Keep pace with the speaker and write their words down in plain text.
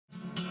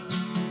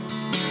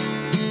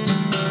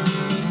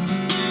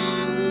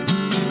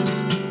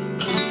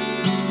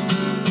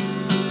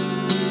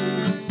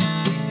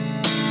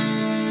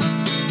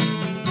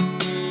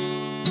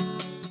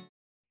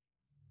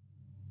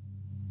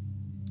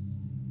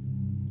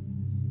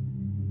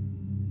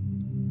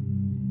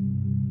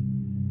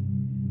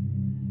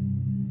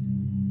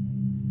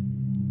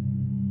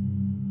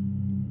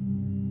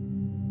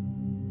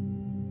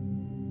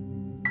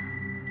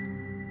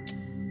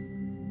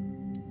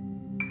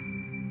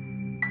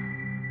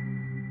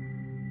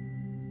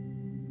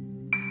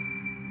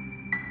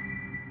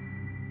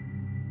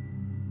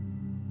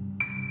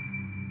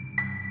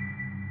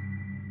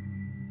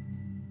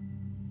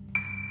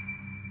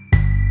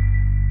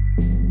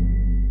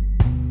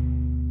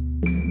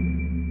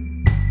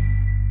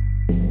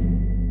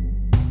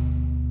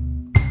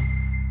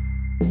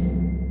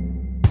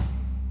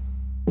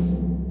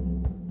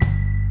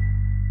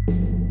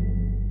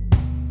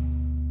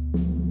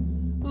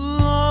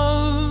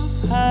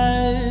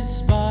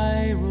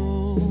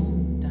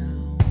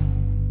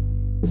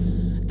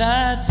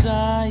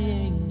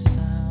sighing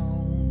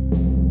sound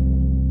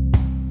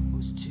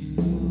was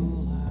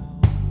too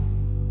loud.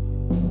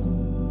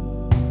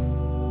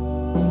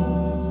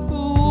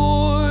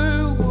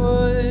 War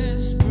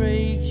was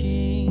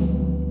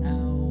breaking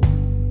out.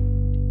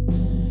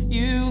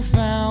 You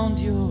found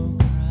your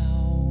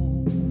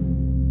ground,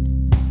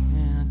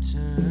 and I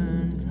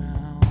turned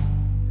round.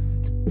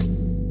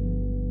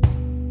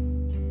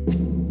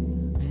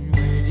 And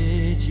where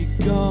did you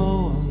go?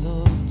 I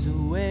looked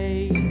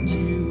away, and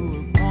you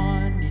were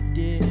gone. You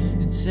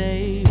didn't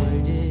say,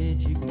 where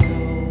did you go?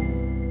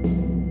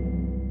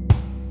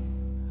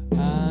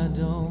 I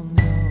don't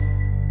know.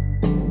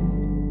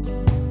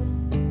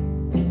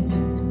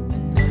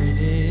 And where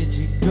did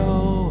you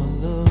go? I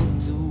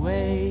looked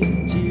away,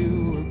 and you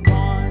were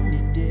gone.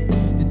 You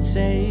didn't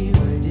say,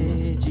 where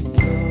did you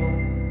go?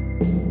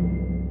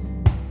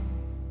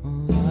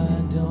 Well,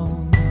 I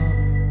don't know.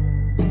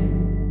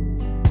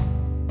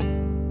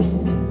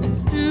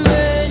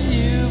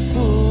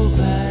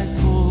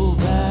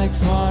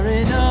 Far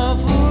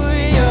enough,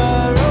 we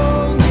are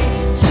only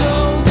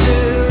stones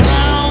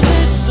around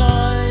the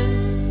sun.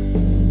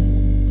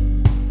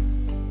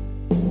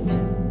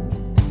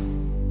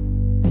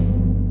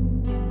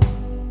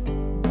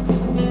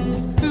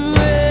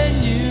 When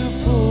you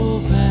pull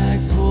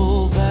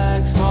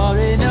back far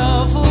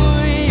enough,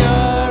 we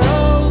are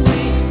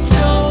only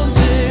stones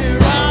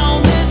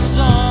around the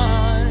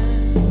sun.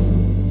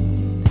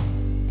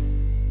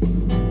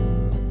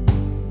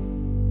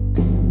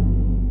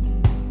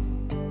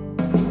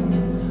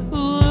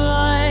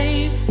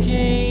 Life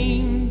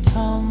came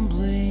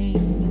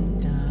tumbling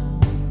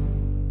down.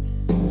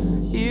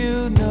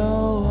 You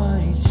know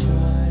I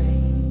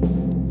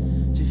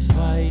tried to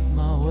fight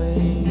my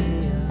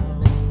way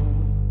out.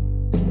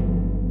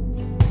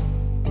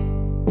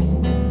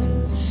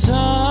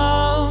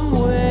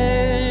 Somewhere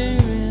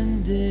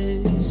in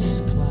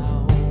this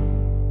cloud,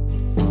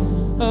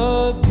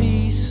 a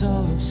piece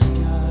of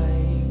sky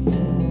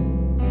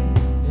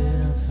that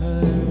I've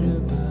heard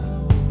about.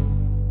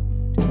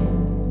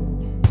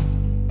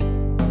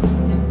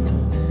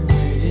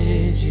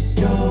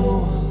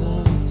 Go, I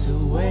looked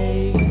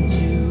away, and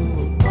you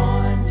were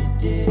gone. You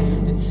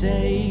didn't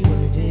say,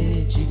 where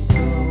did you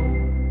go?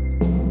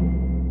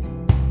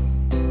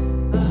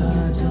 I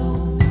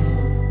don't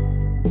know.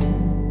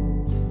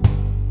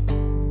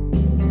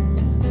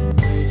 And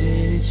where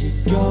did you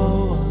go?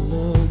 I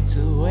looked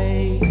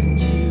away, and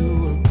you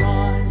were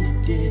gone. You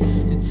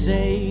didn't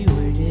say,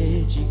 where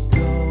did you go?